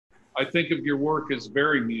I think of your work as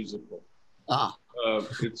very musical. Ah,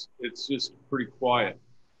 It's just pretty quiet,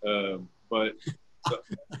 but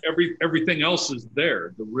everything else is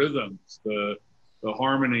there. The rhythms, the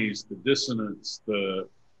harmonies, the dissonance,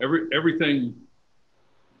 everything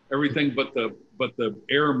but the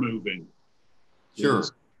air moving sure.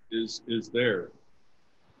 is there.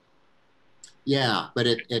 Yeah, but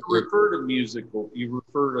You refer to musical. You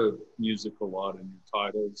refer to music a lot in your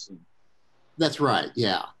titles, and that's right.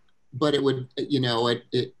 Yeah, but it would,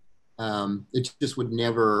 it just would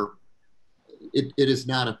never. It is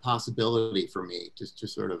not a possibility for me to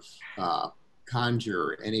sort of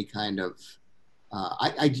conjure any kind of.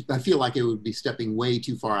 I feel like it would be stepping way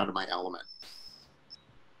too far out of my element.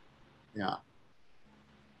 Yeah.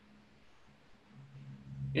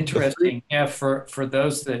 Interesting. Yeah, for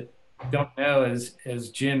those that don't know, as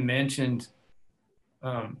Jim mentioned,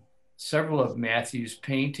 um, several of Matthew's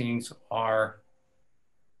paintings are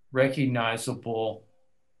recognizable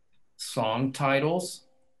song titles,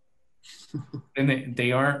 and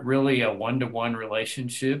they aren't really a one-to-one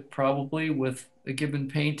relationship probably with a given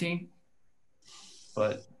painting,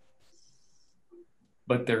 but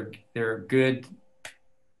they're a good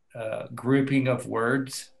grouping of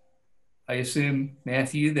words. I assume,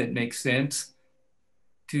 Matthew, that makes sense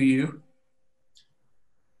to you.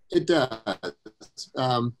 It does.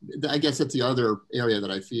 I guess that's the other area that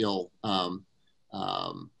I feel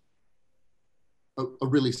a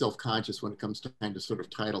really self-conscious when it comes to trying to sort of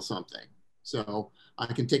title something. So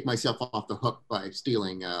I can take myself off the hook by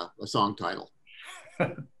stealing a song title.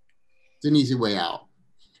 It's an easy way out.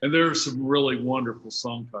 And there are some really wonderful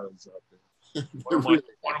song titles out there. One of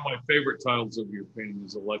my favorite titles of your painting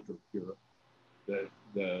is Electric Cure,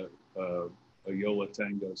 the Ayola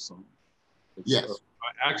Tango song. It's yes.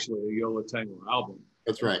 Actually a Yola Tango album.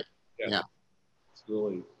 That's right. Yeah. It's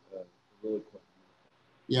really cool.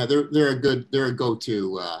 Yeah, they're a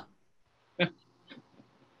go-to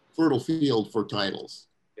fertile field for titles.